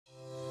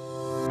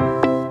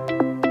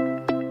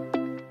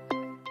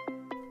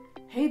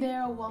Hey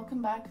there,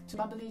 welcome back to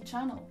Babelee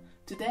channel.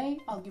 Today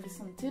I'll give you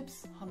some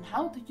tips on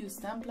how to use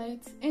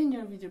templates in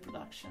your video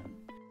production.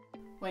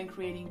 When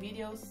creating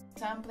videos,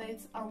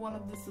 templates are one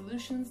of the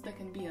solutions that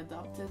can be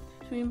adopted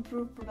to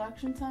improve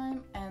production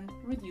time and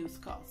reduce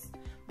costs.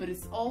 But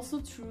it's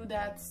also true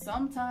that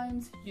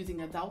sometimes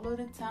using a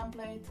downloaded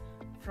template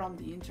from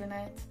the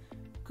internet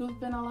could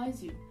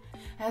penalize you,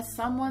 as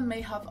someone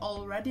may have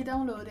already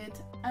downloaded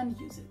and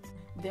use it.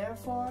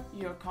 Therefore,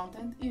 your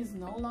content is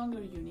no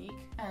longer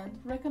unique and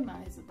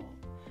recognizable.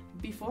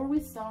 Before we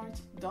start,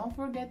 don't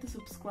forget to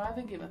subscribe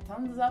and give a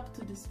thumbs up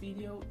to this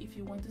video if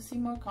you want to see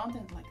more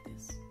content like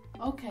this.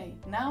 Okay,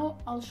 now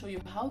I'll show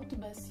you how to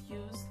best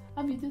use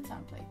a video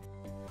template.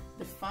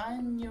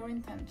 Define your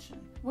intention,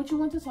 what you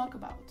want to talk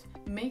about.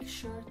 Make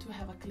sure to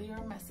have a clear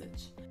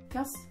message.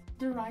 Cast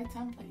the right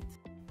template.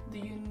 Do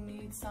you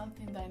need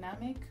something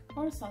dynamic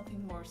or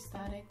something more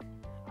static?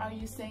 Are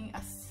you saying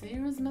a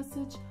serious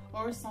message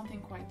or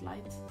something quite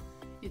light?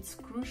 It's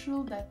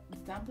crucial that the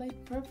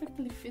template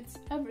perfectly fits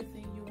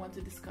everything you want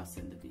to discuss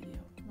in the video.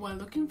 When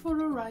looking for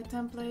the right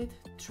template,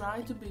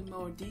 try to be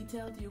more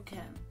detailed you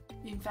can.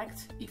 In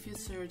fact, if you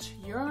search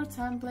your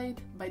template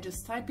by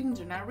just typing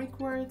generic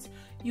words,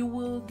 you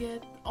will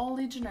get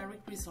only generic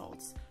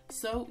results,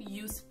 so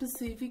use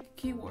specific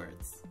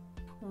keywords.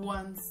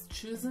 Once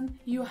chosen,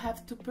 you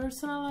have to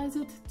personalize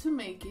it to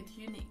make it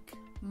unique.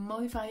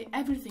 Modify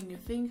everything you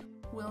think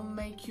will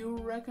make you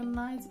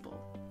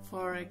recognizable.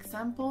 For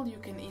example, you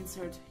can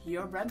insert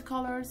your brand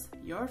colors,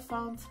 your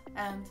font,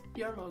 and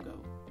your logo.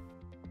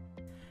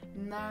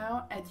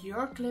 Now add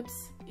your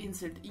clips,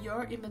 insert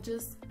your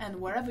images, and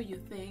whatever you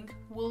think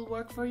will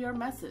work for your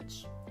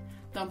message.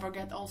 Don't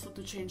forget also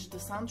to change the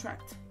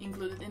soundtrack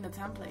included in the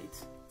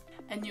template.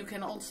 And you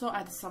can also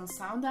add some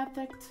sound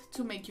effect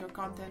to make your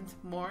content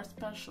more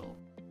special.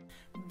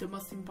 The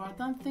most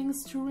important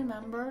things to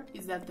remember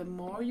is that the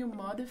more you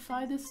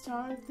modify the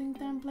starting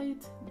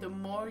template, the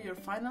more your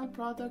final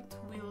product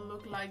will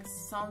look like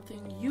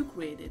something you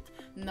created,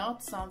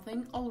 not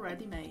something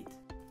already made.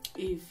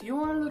 If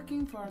you are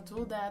looking for a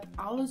tool that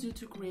allows you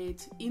to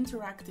create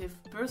interactive,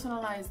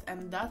 personalized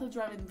and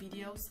data-driven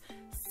videos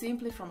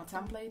simply from a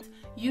template,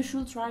 you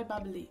should try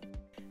Babelee.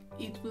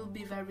 It will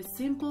be very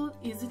simple,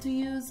 easy to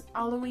use,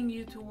 allowing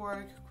you to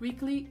work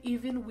quickly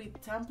even with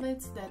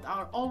templates that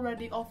are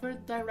already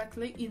offered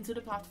directly into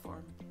the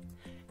platform.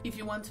 If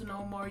you want to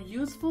know more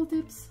useful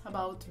tips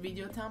about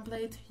video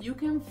template, you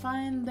can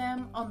find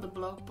them on the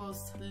blog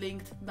post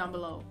linked down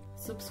below.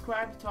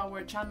 Subscribe to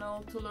our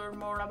channel to learn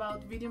more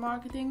about video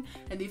marketing,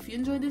 and if you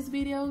enjoyed this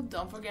video,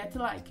 don't forget to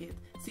like it.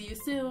 See you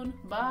soon,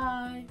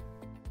 bye!